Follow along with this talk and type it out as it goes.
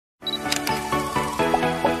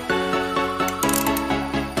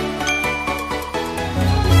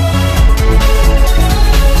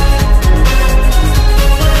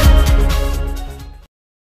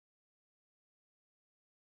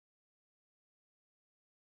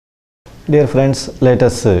Dear friends, let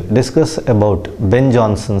us discuss about Ben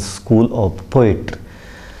Jonson's school of poetry.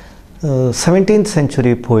 17th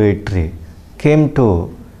century poetry came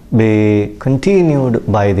to be continued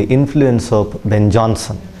by the influence of Ben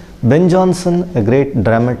Jonson. Ben Jonson, a great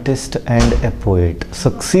dramatist and a poet,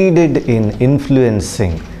 succeeded in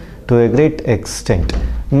influencing to a great extent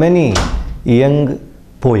many young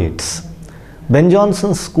poets. Ben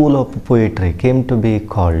Jonson's school of poetry came to be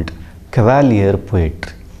called Cavalier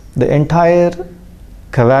poetry. The entire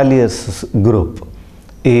Cavaliers group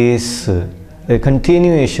is a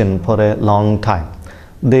continuation for a long time.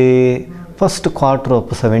 The first quarter of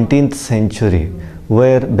 17th century,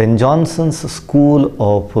 where Ben Jonson's school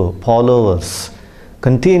of followers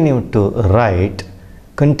continued to write,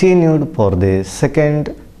 continued for the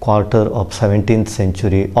second quarter of 17th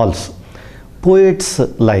century also. Poets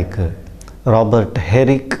like Robert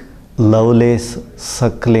Herrick, Lovelace,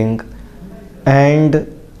 Suckling,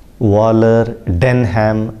 and Waller,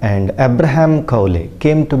 Denham, and Abraham Cowley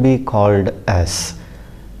came to be called as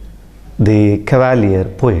the Cavalier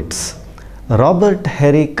poets. Robert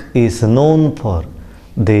Herrick is known for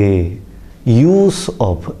the use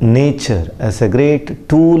of nature as a great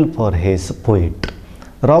tool for his poetry.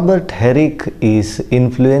 Robert Herrick is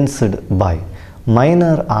influenced by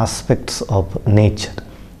minor aspects of nature,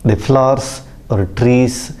 the flowers or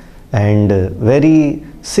trees, and very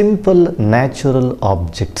simple natural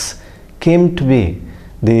objects came to be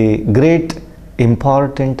the great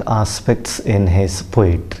important aspects in his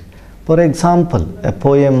poetry. For example, a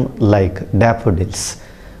poem like Daffodils,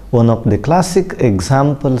 one of the classic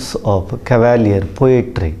examples of Cavalier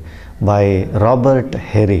poetry by Robert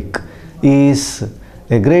Herrick, is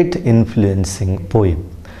a great influencing poem.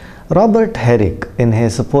 Robert Herrick, in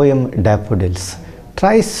his poem Daffodils,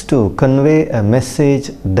 tries to convey a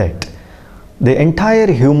message that the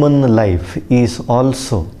entire human life is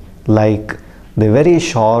also like the very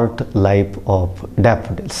short life of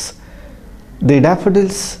daffodils. The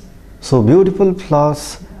daffodils, so beautiful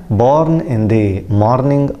flowers born in the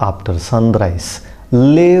morning after sunrise,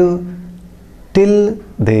 live till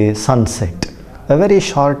the sunset. A very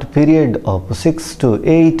short period of 6 to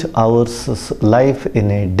 8 hours life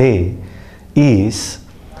in a day is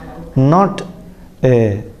not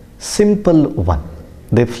a simple one.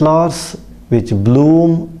 The flowers which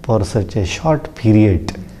bloom for such a short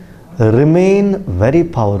period remain very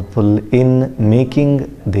powerful in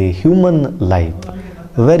making the human life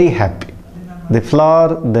very happy. The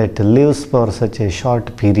flower that lives for such a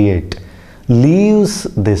short period leaves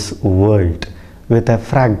this world with a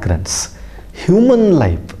fragrance. Human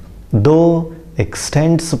life, though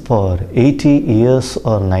extends for 80 years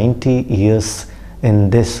or 90 years in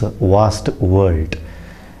this vast world,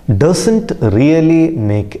 doesn't really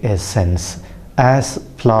make a sense as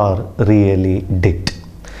flower really did.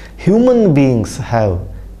 Human beings have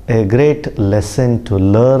a great lesson to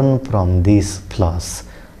learn from these flowers,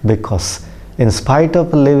 because in spite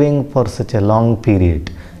of living for such a long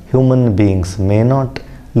period, human beings may not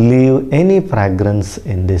leave any fragrance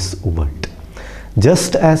in this world.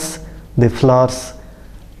 Just as the flowers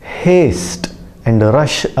haste and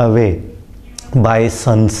rush away by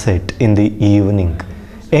sunset in the evening,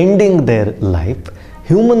 ending their life,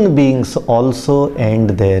 human beings also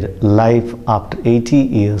end their life after 80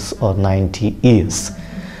 years or 90 years.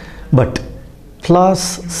 But flowers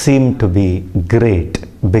seem to be great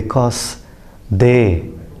because they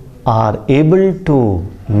are able to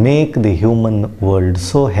make the human world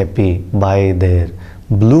so happy by their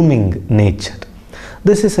blooming nature.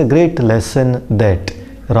 This is a great lesson that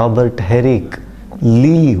Robert Herrick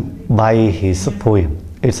leaves by his poem.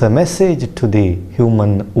 It's a message to the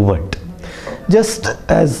human world. Just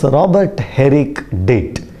as Robert Herrick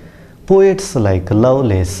did, poets like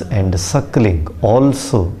Lovelace and Suckling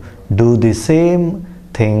also do the same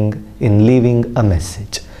thing in leaving a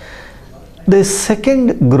message. The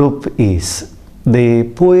second group is the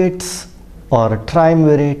poets or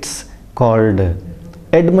triumvirates called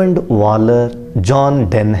Edmund Waller, John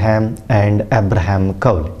Denham, and Abraham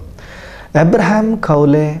Cowley. Abraham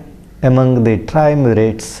Cowley, among the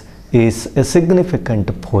triumvirates, is a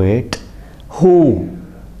significant poet who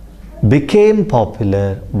became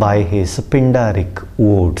popular by his Pindaric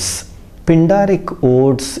Odes. Pindaric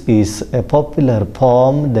Odes is a popular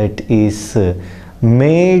poem that is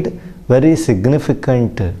made very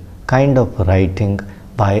significant kind of writing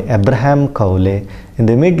by Abraham Cowley in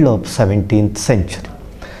the middle of 17th century.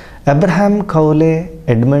 Abraham Cowley,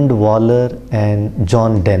 Edmund Waller, and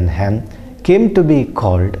John Denham came to be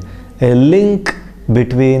called a link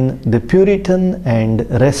between the Puritan and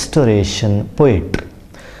Restoration poetry.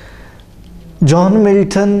 John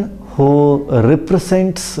Milton, who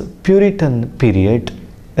represents Puritan period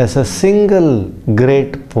as a single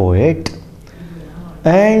great poet,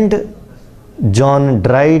 and John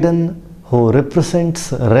Dryden, who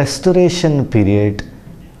represents Restoration period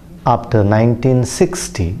after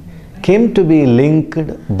 1960, came to be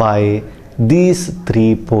linked by these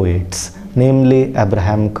three poets, namely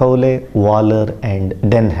Abraham Cowley, Waller and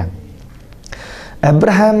Denham.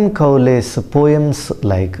 Abraham Cowley's poems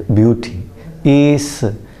like Beauty is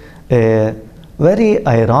a very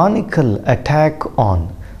ironical attack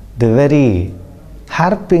on the very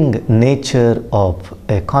harping nature of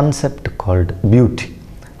a concept called beauty.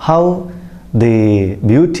 How the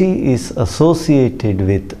beauty is associated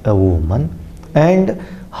with a woman and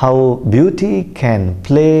how beauty can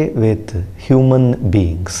play with human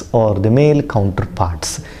beings or the male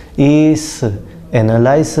counterparts is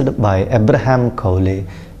analyzed by Abraham Cowley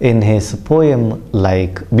in his poem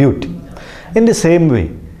like Beauty. In the same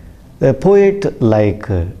way, a poet like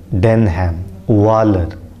Denham,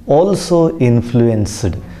 Waller also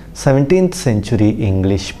influenced 17th century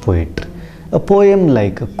English poetry. A poem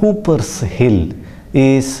like Cooper's Hill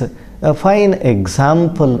is a fine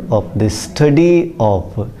example of the study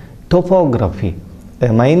of topography,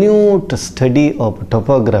 a minute study of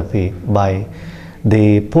topography by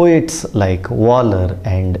the poets like Waller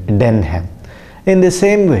and Denham. In the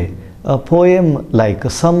same way, a poem like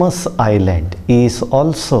Summer's Island is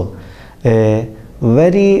also a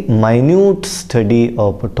very minute study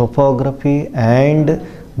of topography and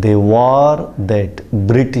the war that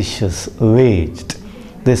Britishers waged.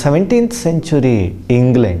 The 17th century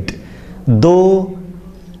England, though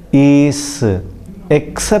is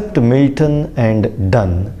except Milton and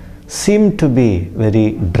Donne seem to be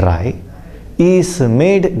very dry, is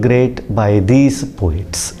made great by these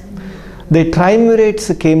poets. The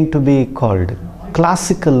triumvirates came to be called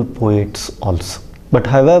classical poets also, but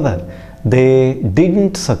however they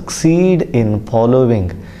didn't succeed in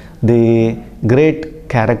following the great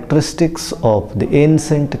characteristics of the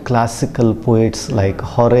ancient classical poets like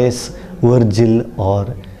Horace, Virgil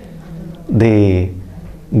or the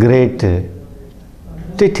great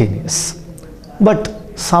Titianus. But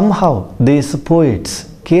somehow these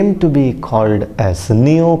poets came to be called as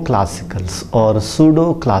neoclassicals or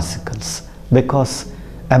pseudo-classicals because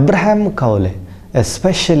Abraham Cowley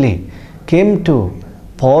especially came to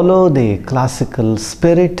follow the classical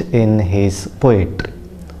spirit in his poetry,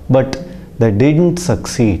 but they didn't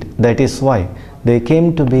succeed. That is why they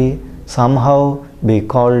came to be somehow be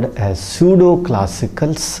called as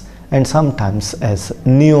pseudo-classicals and sometimes as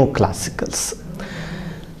neoclassicals.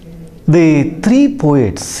 The three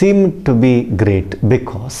poets seem to be great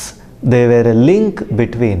because they were a link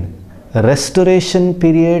between a Restoration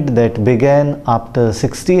period that began after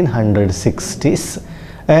 1660s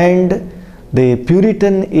and the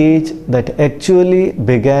Puritan age that actually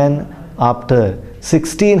began after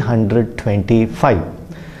 1625.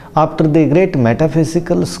 After the great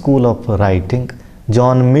metaphysical school of writing,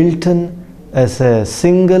 John Milton as a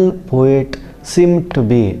single poet seemed to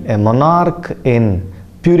be a monarch in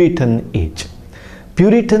Puritan age.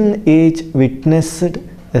 Puritan age witnessed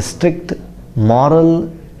a strict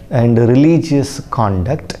moral and religious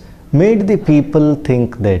conduct, made the people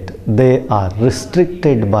think that they are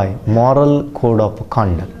restricted by moral code of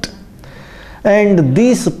conduct. And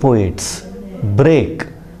these poets break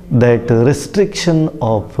that restriction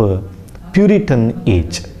of Puritan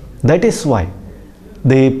age. That is why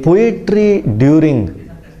the poetry during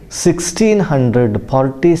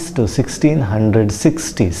 1640s to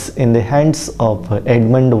 1660s in the hands of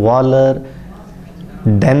Edmund Waller,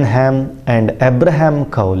 Denham and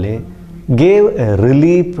Abraham Cowley gave a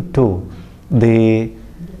relief to the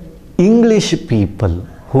English people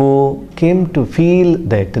who came to feel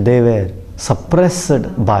that they were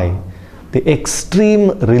suppressed by the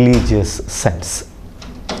extreme religious sense.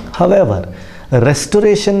 However, a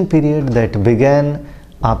Restoration period that began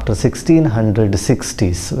after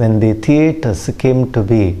 1660s when the theatres came to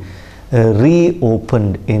be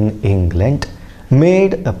reopened in England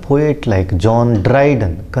made a poet like John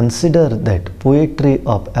Dryden consider that poetry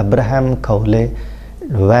of Abraham Cowley,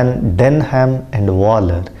 Van Denham and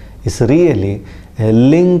Waller is really a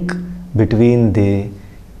link between the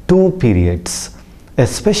two periods,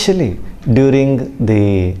 especially during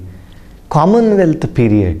the Commonwealth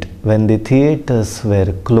period when the theatres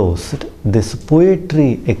were closed. This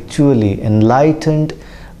poetry actually enlightened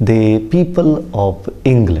the people of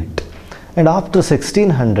England. And after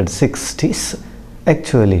 1660s,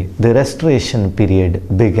 actually the Restoration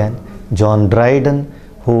period began. John Dryden,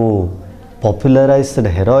 who popularized the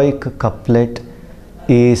heroic couplet,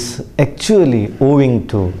 is actually owing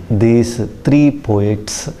to these three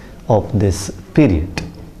poets of this period.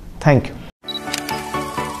 Thank you.